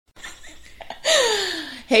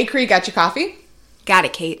Hey, Cree, got your coffee? Got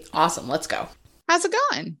it, Kate. Awesome. Let's go. How's it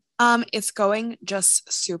going? It's going just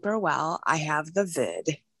super well. I have the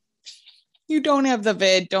vid. You don't have the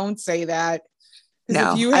vid. Don't say that. Because if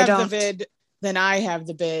No, you I have the don't. vid, then I have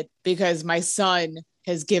the vid because my son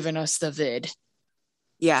has given us the vid.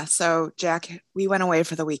 Yeah, so Jack, we went away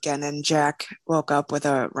for the weekend and Jack woke up with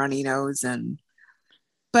a runny nose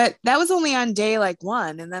but that was only on day like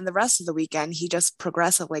one, and then the rest of the weekend he just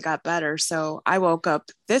progressively got better. So I woke up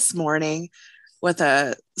this morning with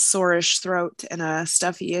a soreish throat and a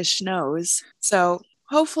stuffy-ish nose. So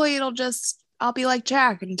hopefully I'll be like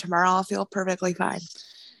Jack and tomorrow I'll feel perfectly fine.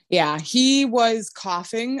 Yeah, he was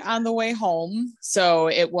coughing on the way home. So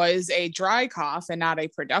it was a dry cough and not a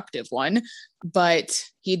productive one. But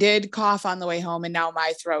he did cough on the way home, and now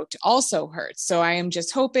my throat also hurts. So I am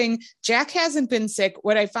just hoping Jack hasn't been sick.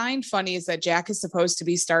 What I find funny is that Jack is supposed to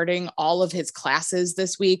be starting all of his classes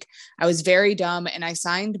this week. I was very dumb and I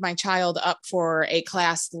signed my child up for a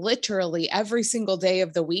class literally every single day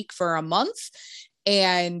of the week for a month.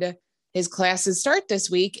 And his classes start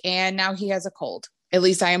this week, and now he has a cold. At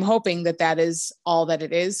least I am hoping that that is all that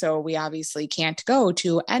it is. So we obviously can't go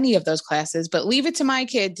to any of those classes, but leave it to my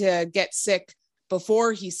kid to get sick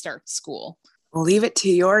before he starts school. Leave it to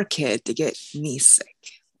your kid to get me sick.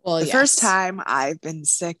 Well, The first yes. time I've been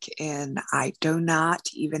sick, and I do not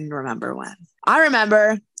even remember when. I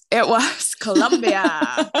remember it was Colombia.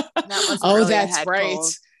 That wasn't Oh, really a that's head right.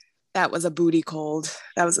 cold. That was a booty cold.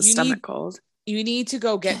 That was a You need stomach cold. you need to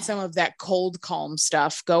go get some of that cold calm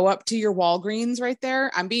stuff. Go up to your Walgreens right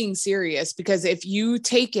there. I'm being serious because if you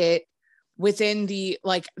take it within the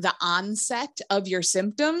onset of your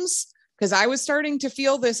symptoms, because I was starting to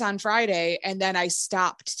feel this on Friday and then I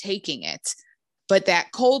stopped taking it. But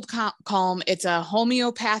that cold calm, it's a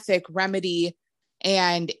homeopathic remedy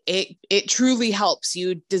and it truly helps.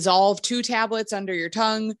 You dissolve 2 tablets under your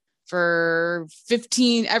tongue for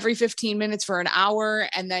every 15 minutes for an hour,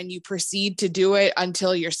 and then you proceed to do it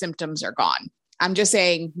until your symptoms are gone. I'm just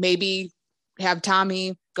saying, maybe have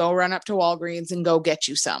Tommy go run up to Walgreens and go get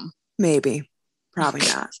you some. Maybe. Probably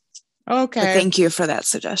not. But Okay. thank you for that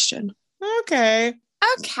suggestion. Okay.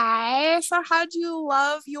 Okay. So how'd you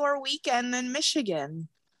love your weekend in Michigan?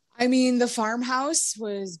 I mean, the farmhouse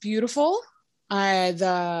was beautiful.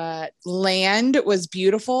 The land was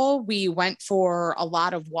beautiful. We went for a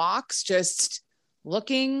lot of walks, just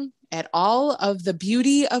looking at all of the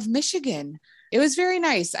beauty of Michigan. It was very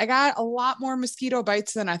nice. I got a lot more mosquito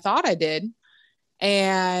bites than I thought I did.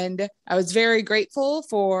 And I was very grateful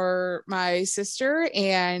for my sister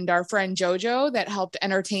and our friend JoJo that helped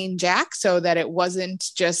entertain Jack so that it wasn't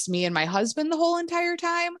just me and my husband the whole entire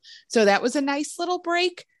time. So that was a nice little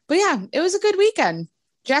break. But yeah, it was a good weekend.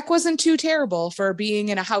 Jack wasn't too terrible for being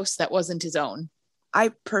in a house that wasn't his own.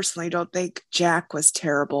 I personally don't think Jack was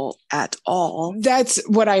terrible at all. That's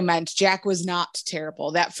what I meant. Jack was not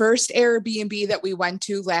terrible. That first Airbnb that we went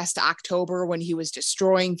to last October when he was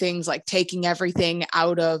destroying things, like taking everything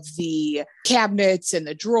out of the cabinets and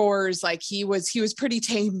the drawers, like he was pretty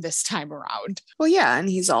tame this time around. Well, yeah, and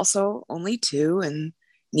he's also only two and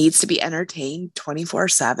needs to be entertained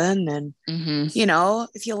 24/7. And, Mm-hmm.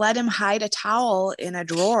 if you let him hide a towel in a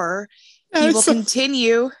drawer, he will That's so-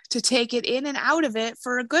 continue to take it in and out of it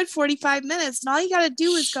for a good 45 minutes. And all you got to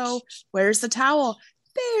do is go, "Where's the towel?"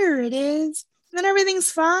 There it is. And then everything's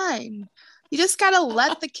fine. You just got to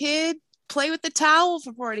let the kid play with the towel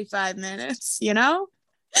for 45 minutes,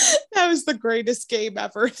 that was the greatest game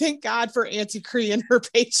ever. Thank God for Auntie Cree and her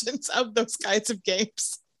patience of those kinds of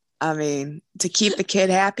games. I mean, to keep the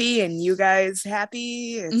kid happy and you guys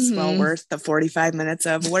happy, it's well Mm-hmm. worth the 45 minutes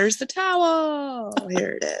of "Where's the towel?"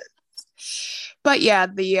 Here it is. But yeah,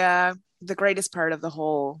 the greatest part of the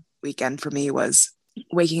whole weekend for me was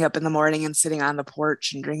waking up in the morning and sitting on the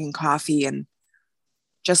porch and drinking coffee and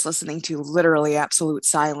just listening to literally absolute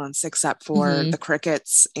silence except for Mm-hmm. the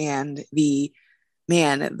crickets and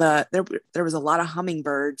there was a lot of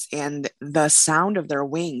hummingbirds, and the sound of their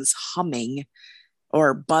wings humming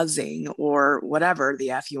or buzzing or whatever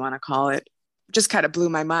the F you want to call it just kind of blew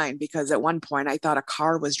my mind, because at one point I thought a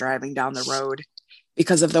car was driving down the road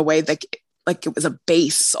because of the way that like it was a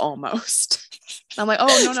bass almost. I'm like,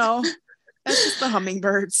 oh no, that's just the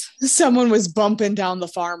hummingbirds. Someone was bumping down the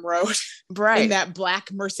farm road in Right. that black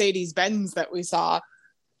Mercedes Benz that we saw.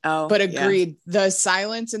 Oh, But yeah. agreed, the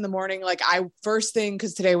silence in the morning, like I first thing,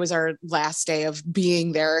 because today was our last day of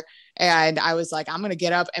being there. And I was like, I'm going to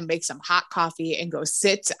get up and make some hot coffee and go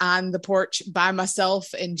sit on the porch by myself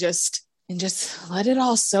and just let it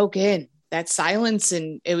all soak in that silence.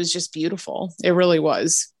 And it was just beautiful. It really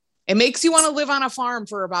was. It makes you want to live on a farm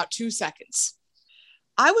for about 2 seconds.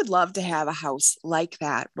 I would love to have a house like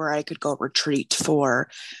that where I could go retreat for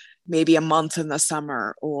maybe a month in the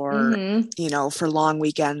summer or, Mm-hmm. for long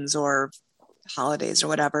weekends or holidays or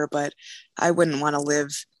whatever. But I wouldn't want to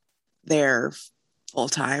live there full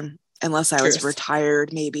time unless I was Truth.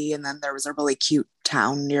 retired, maybe. And then there was a really cute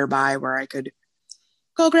town nearby where I could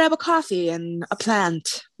go grab a coffee and a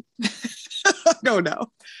plant. No, I don't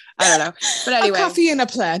know. But A anyway, coffee and a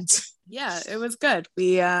plant. yeah, it was good.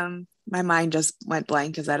 My mind just went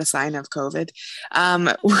blank. Is that a sign of COVID?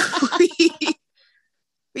 We,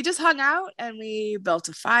 we just hung out and we built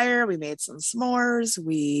a fire. We made some s'mores.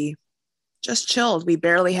 We just chilled. We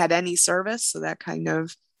barely had any service. So that kind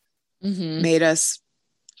of Mm-hmm. made us,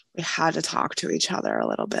 we had to talk to each other a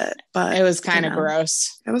little bit. But It was kind of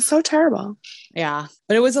gross. It was so terrible. Yeah.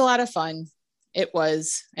 But it was a lot of fun. It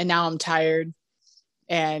was. And now I'm tired.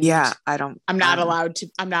 And yeah, I'm not allowed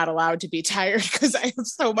to be tired because I have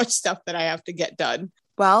so much stuff that I have to get done.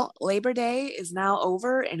 Well, Labor Day is now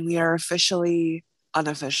over and we are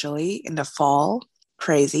unofficially into fall.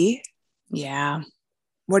 Crazy. Yeah.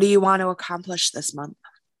 What do you want to accomplish this month?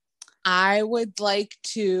 I would like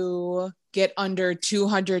to get under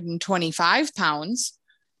 225 pounds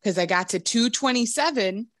because I got to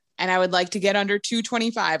 227 and I would like to get under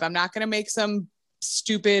 225. I'm not going to make some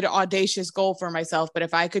stupid, audacious goal for myself, but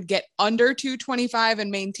if I could get under 225 and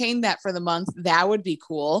maintain that for the month, that would be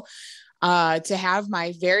cool. To have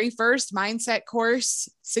my very first mindset course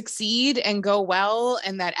succeed and go well,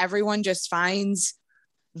 and that everyone just finds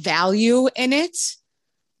value in it.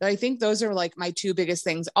 I think those are like my two biggest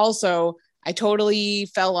things. Also, I totally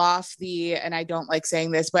fell off and I don't like saying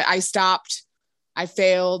this, but I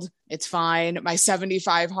failed. It's fine. My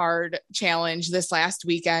 75 hard challenge this last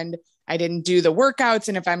weekend, I didn't do the workouts.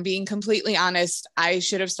 And if I'm being completely honest, I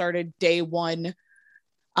should have started day one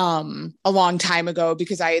a long time ago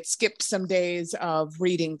because I had skipped some days of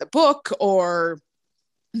reading the book or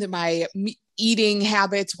my eating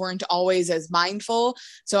habits weren't always as mindful.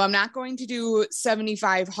 So I'm not going to do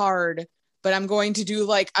 75 hard, but I'm going to do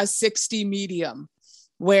like a 60 medium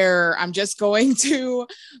where I'm just going to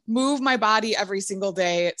move my body every single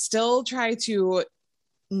day, still try to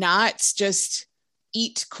not just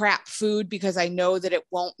eat crap food because I know that it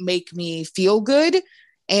won't make me feel good.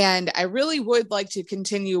 And I really would like to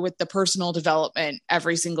continue with the personal development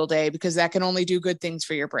every single day because that can only do good things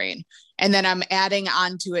for your brain. And then I'm adding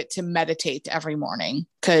on to it to meditate every morning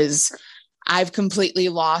because I've completely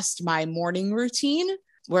lost my morning routine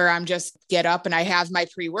where I'm just get up and I have my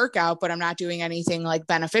pre-workout, but I'm not doing anything like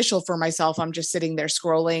beneficial for myself. I'm just sitting there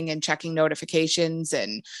scrolling and checking notifications.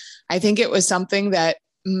 And I think it was something that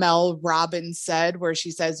Mel Robbins said, where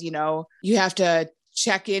she says, you have to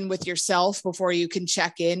check in with yourself before you can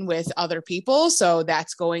check in with other people. So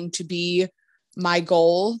that's going to be my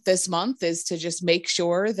goal this month, is to just make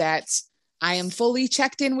sure that I am fully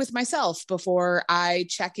checked in with myself before I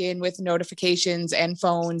check in with notifications and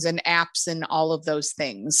phones and apps and all of those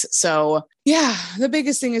things. So yeah, the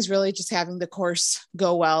biggest thing is really just having the course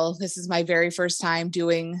go well. This is my very first time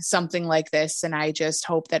doing something like this. And I just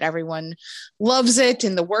hope that everyone loves it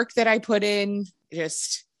and the work that I put in.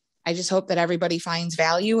 I just hope that everybody finds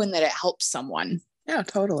value and that it helps someone. Yeah,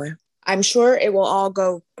 totally. I'm sure it will all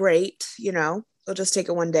go great. You'll just take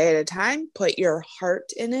it one day at a time, put your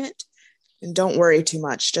heart in it, and don't worry too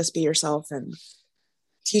much. Just be yourself and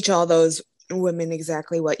teach all those women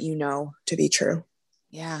exactly what you know to be true.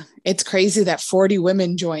 Yeah. It's crazy that 40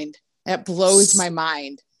 women joined. That blows my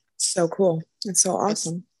mind. So cool. It's so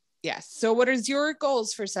awesome. Yes. So what is your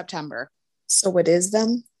goals for September? So what is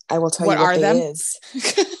them? I will tell you what they is.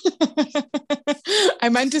 I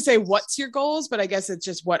meant to say, what's your goals? But I guess it's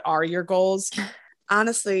just, what are your goals?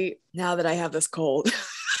 Honestly, now that I have this cold,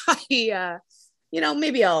 maybe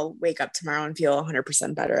I'll wake up tomorrow and feel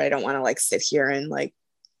 100% better. I don't want to sit here and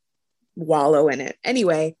wallow in it.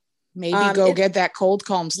 Anyway, maybe go get that cold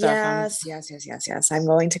calm stuff. Yes. I'm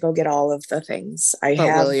going to go get all of the things.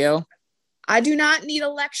 Will you? I do not need a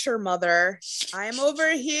lecture, mother. I am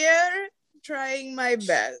over here trying my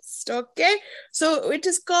best. Okay. So it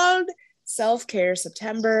is called Self-Care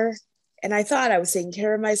September. And I thought I was taking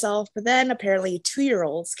care of myself, but then apparently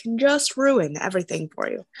 2-year-olds can just ruin everything for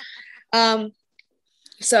you.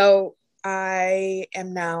 So I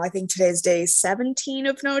am now, I think today's day 17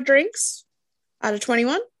 of no drinks out of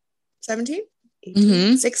 21, 17,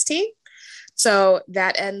 18, 16. So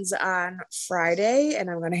that ends on Friday, and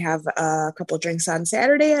I'm going to have a couple of drinks on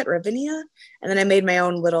Saturday at Ravinia. And then I made my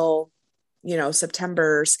own little,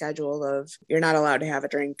 September schedule of you're not allowed to have a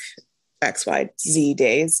drink X, Y, Z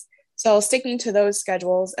days. So sticking to those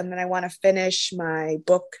schedules. And then I want to finish my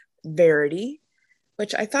book, Verity,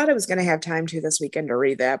 which I thought I was going to have time to this weekend to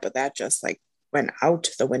read that, but that just like went out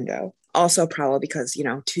the window. Also, probably because,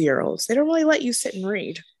 2-year-olds, they don't really let you sit and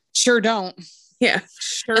read. Sure don't. Yeah.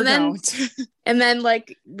 Sure and then, don't. And then,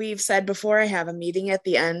 like we've said before, I have a meeting at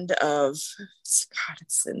the end of, God,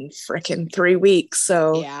 it's in freaking 3 weeks.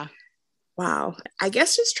 So, yeah. Wow. I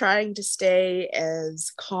guess just trying to stay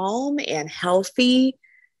as calm and healthy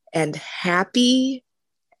and happy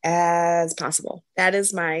as possible. That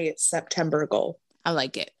is my September goal. I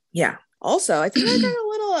like it. Yeah. Also, I think I got a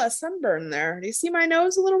little sunburn there. Do you see my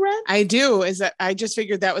nose a little red? I do. I just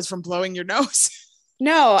figured that was from blowing your nose.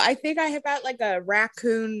 No, I think I have got like a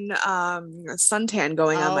raccoon suntan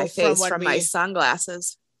going on my face from my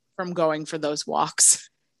sunglasses. From going for those walks.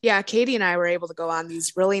 Yeah, Katie and I were able to go on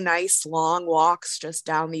these really nice long walks just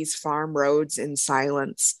down these farm roads in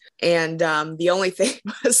silence. And the only thing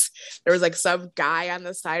was there was like some guy on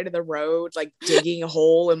the side of the road, like digging a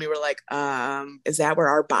hole. And we were like, is that where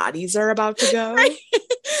our bodies are about to go? Right?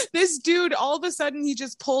 This dude, all of a sudden he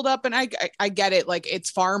just pulled up, and I get it. Like, it's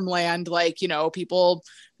farmland, like, people,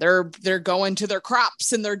 they're going to their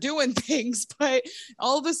crops and they're doing things, but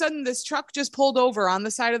all of a sudden this truck just pulled over on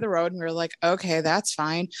the side of the road, and we were like, okay, that's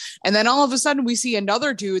fine. And then all of a sudden we see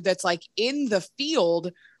another dude that's like in the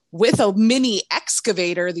field with a mini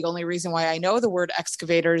excavator. The only reason why I know the word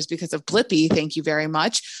excavator is because of Blippi. Thank you very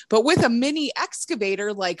much. But with a mini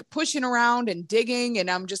excavator, like pushing around and digging. And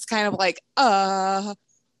I'm just kind of like,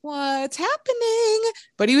 what's happening?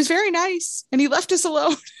 But he was very nice and he left us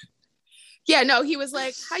alone. Yeah, no, he was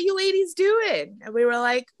like, how you ladies doing? And we were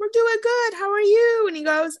like, we're doing good. How are you? And he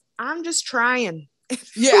goes, I'm just trying.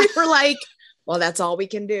 Yeah. We were like, well, that's all we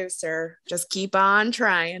can do, sir. Just keep on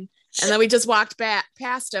trying. And then we just walked back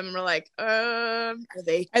past him and we're like, are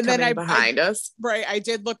they coming behind us? Right. I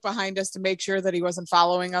did look behind us to make sure that he wasn't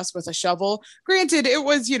following us with a shovel. Granted, it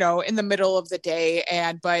was, in the middle of the day,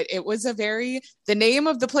 but it was the name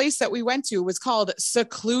of the place that we went to was called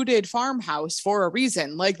Secluded Farmhouse for a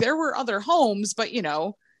reason. Like, there were other homes, but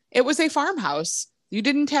it was a farmhouse. You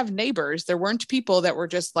didn't have neighbors. There weren't people that were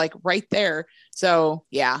just like right there. So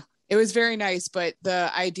yeah, it was very nice. But the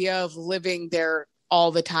idea of living there all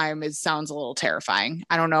the time sounds a little terrifying.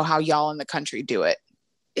 I don't know how y'all in the country do it.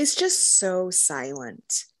 It's just so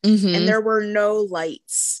silent. Mm-hmm. And there were no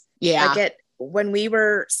lights. Yeah. Like when we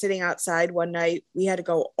were sitting outside one night, we had to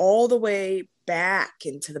go all the way back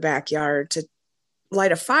into the backyard to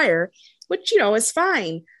light a fire, which, is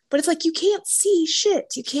fine. But it's like, you can't see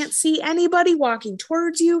shit. You can't see anybody walking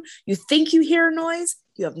towards you. You think you hear a noise.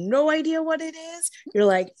 You have no idea what it is. You're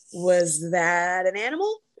like, was that an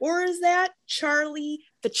animal? Or is that Charlie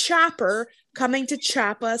the Chopper coming to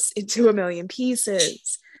chop us into a million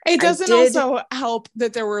pieces? It doesn't also help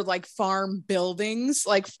that there were like farm buildings,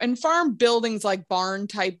 and farm buildings, like barn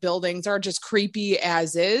type buildings, are just creepy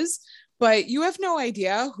as is. But you have no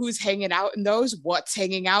idea who's hanging out in those, what's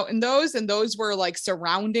hanging out in those. And those were like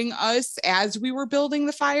surrounding us as we were building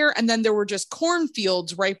the fire. And then there were just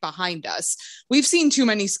cornfields right behind us. We've seen too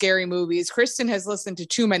many scary movies. Kristen has listened to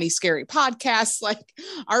too many scary podcasts. Like,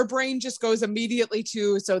 our brain just goes immediately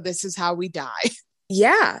to, so this is how we die.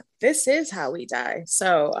 Yeah, this is how we die.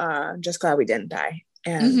 So I'm just glad we didn't die.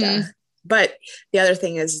 And but the other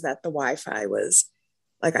thing is that the Wi-Fi was,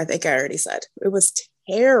 like, I think I already said, it was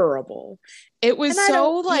terrible. It was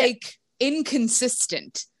so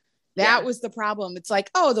inconsistent. That was the problem. It's like,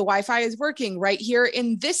 oh, the Wi-Fi is working right here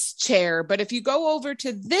in this chair, but if you go over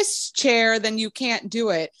to this chair, then you can't do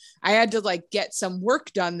it. I had to like get some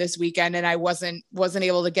work done this weekend, and I wasn't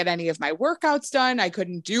able to get any of my workouts done. I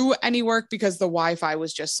couldn't do any work because the Wi-Fi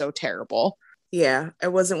was just so terrible. Yeah,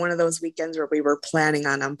 it wasn't one of those weekends where we were planning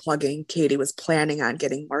on unplugging. Katie was planning on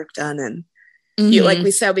getting work done, and like we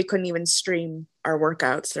said, we couldn't even stream our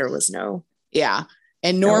workouts. There was no. Yeah.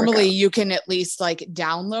 And normally you can at least like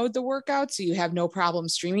download the workout, so you have no problem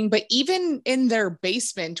streaming. But even in their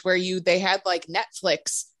basement where they had like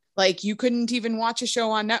Netflix, like you couldn't even watch a show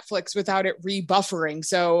on Netflix without it rebuffering.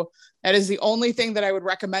 So that is the only thing that I would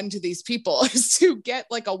recommend to these people, is to get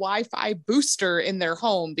like a Wi-Fi booster in their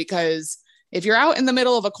home, because if you're out in the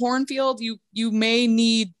middle of a cornfield, you may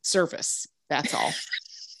need service. That's all.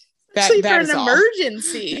 Especially for an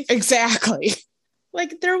emergency. Exactly.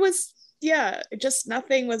 Like there was, just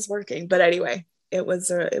nothing was working. But anyway, it was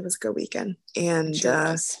a good weekend. And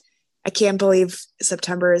I can't believe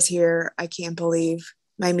September is here. I can't believe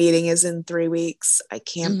my meeting is in 3 weeks. I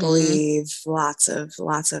can't believe lots of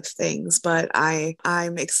things. But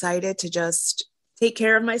I'm excited to just take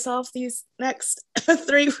care of myself these next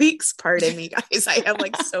 3 weeks. Pardon me, guys. I have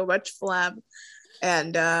like so much phlegm.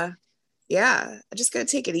 And I just gotta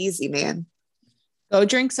take it easy, man. Go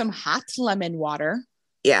drink some hot lemon water.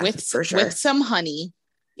 Yeah, with for sure. with some honey.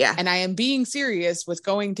 Yeah. And I am being serious with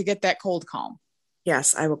going to get that cold calm.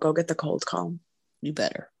 Yes, I will go get the cold calm. You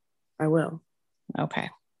better. I will. Okay.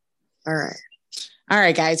 All right. All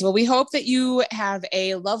right, guys. Well, we hope that you have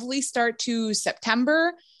a lovely start to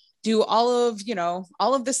September. Do all of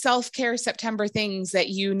the self-care September things that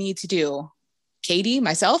you need to do. Katie,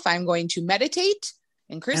 myself, I'm going to meditate,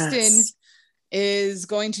 and Kristen is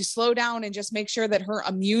going to slow down and just make sure that her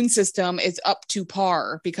immune system is up to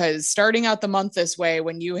par, because starting out the month this way,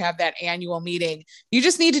 when you have that annual meeting, you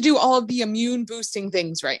just need to do all of the immune boosting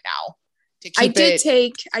things right now. I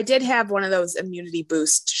did have one of those immunity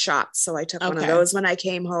boost shots. So I took one of those when I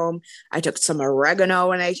came home. I took some oregano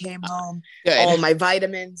when I came home. Good. All my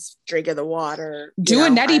vitamins, drinking the water. Do a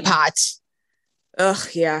neti pot. Ugh,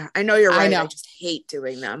 yeah. I know you're right. I just hate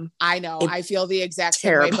doing them. I know. I feel the exact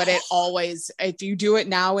same way, but it always, if you do it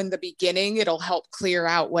now in the beginning, it'll help clear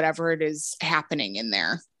out whatever it is happening in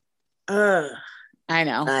there. I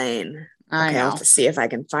know. Fine. I'll have to see if I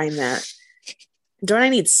can find that. Don't I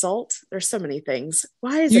need salt? There's so many things.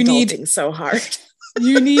 Why is adulting so hard?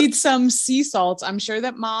 You need some sea salts. I'm sure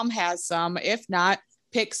that mom has some. If not,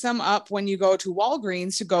 pick some up when you go to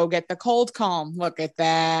Walgreens to go get the cold calm. Look at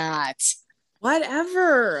that.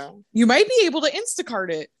 Whatever. You might be able to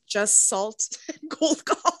Instacart it. Just salt and cold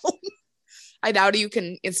calm. I doubt you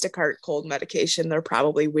can Instacart cold medication. They're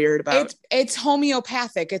probably weird about it's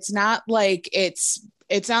homeopathic. It's not like it's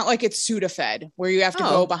Sudafed where you have to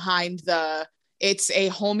go behind it's a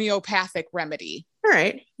homeopathic remedy. All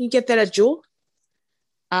right. You get that at Jewel?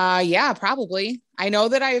 Yeah, probably. I know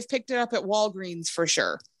that I have picked it up at Walgreens for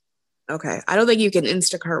sure. Okay. I don't think you can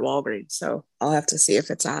Instacart Walgreens, so I'll have to see if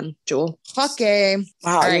it's on Jewel. Okay.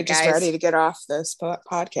 Wow, you're just ready to get off this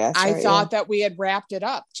podcast. I thought that we had wrapped it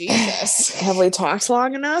up. Jesus. Have we talked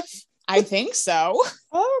long enough? I think so.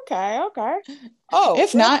 Okay. Oh,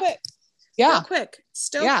 if not, quick. Yeah. Real quick.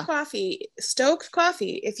 Stoked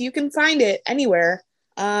coffee. If you can find it anywhere,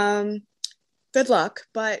 good luck.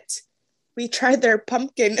 But we tried their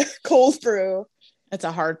pumpkin cold brew. It's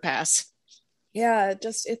a hard pass. Yeah,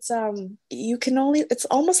 it's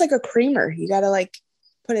almost like a creamer. You gotta like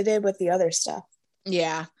put it in with the other stuff.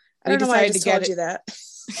 Yeah. I don't know why I just told you that.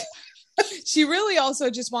 She really also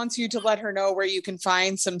just wants you to let her know where you can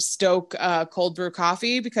find some Stoke cold brew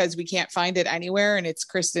coffee, because we can't find it anywhere and it's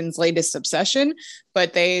Kristen's latest obsession,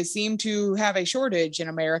 but they seem to have a shortage in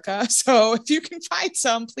America. So if you can find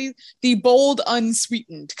some, please, the bold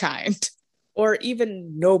unsweetened kind. Or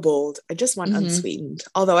even no bold. I just want unsweetened.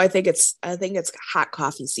 Although I think it's hot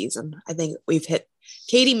coffee season. I think we've hit.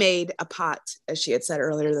 Katie made a pot, as she had said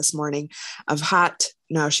earlier this morning, of hot.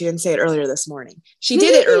 No, she didn't say it earlier this morning. She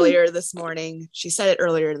did it earlier this morning. She said it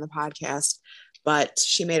earlier in the podcast, but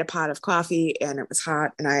she made a pot of coffee and it was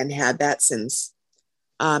hot, and I hadn't had that since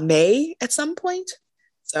May at some point.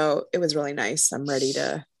 So it was really nice. I'm ready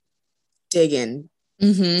to dig in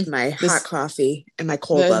my hot coffee and my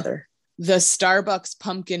cold weather. The Starbucks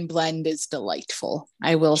pumpkin blend is delightful.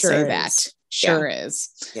 I will say that. Sure is.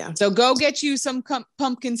 Yeah. So go get you some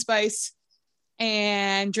pumpkin spice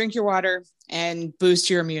and drink your water and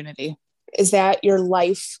boost your immunity. Is that your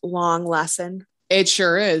lifelong lesson? It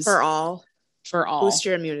sure is. For all. Boost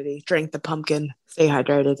your immunity. Drink the pumpkin. Stay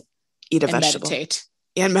hydrated. Eat a vegetable.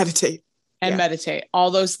 Meditate. Meditate.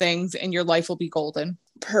 All those things, and your life will be golden.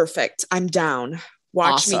 Perfect. I'm down.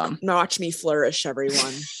 Watch me flourish,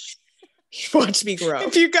 everyone. Watch me grow.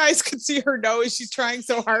 If you guys could see her nose, she's trying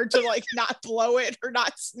so hard to like not blow it or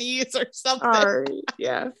not sneeze or something.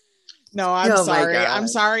 Yeah. No, I'm sorry. I'm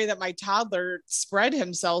sorry that my toddler spread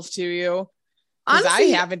himself to you, because I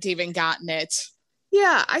haven't even gotten it.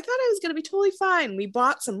 Yeah, I thought I was going to be totally fine. We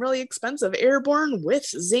bought some really expensive Airborne with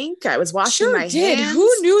zinc. I was washing my hands. Who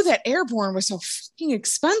knew that Airborne was so fucking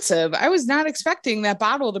expensive? I was not expecting that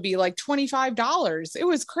bottle to be like $25. It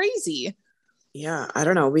was crazy. Yeah, I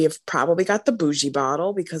don't know. We have probably got the bougie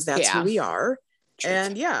bottle because that's who we are.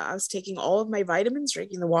 And I was taking all of my vitamins,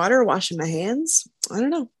 drinking the water, washing my hands. I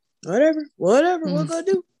don't know. Whatever. We're going to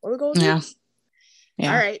do. What are we going to do?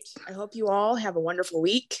 Yeah. All right. I hope you all have a wonderful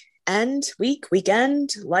weekend,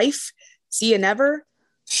 life. See you never.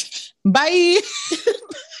 Bye.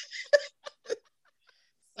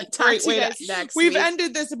 We've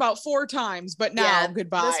ended this about 4 times, but now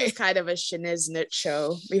goodbye. This was kind of a Shiniznit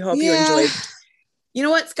show. We hope you enjoyed. You know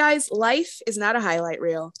what, guys? Life is not a highlight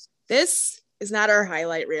reel. This is not our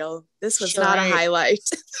highlight reel. This was not a highlight.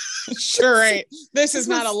 Sure ain't. This is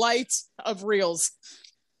not a light of reels.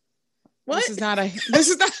 What? This is not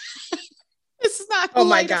oh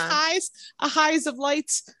my God. A highs of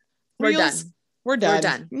lights. We're done. We're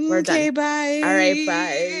done. We're done. Okay, bye. All right,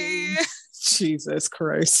 bye. Jesus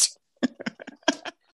Christ.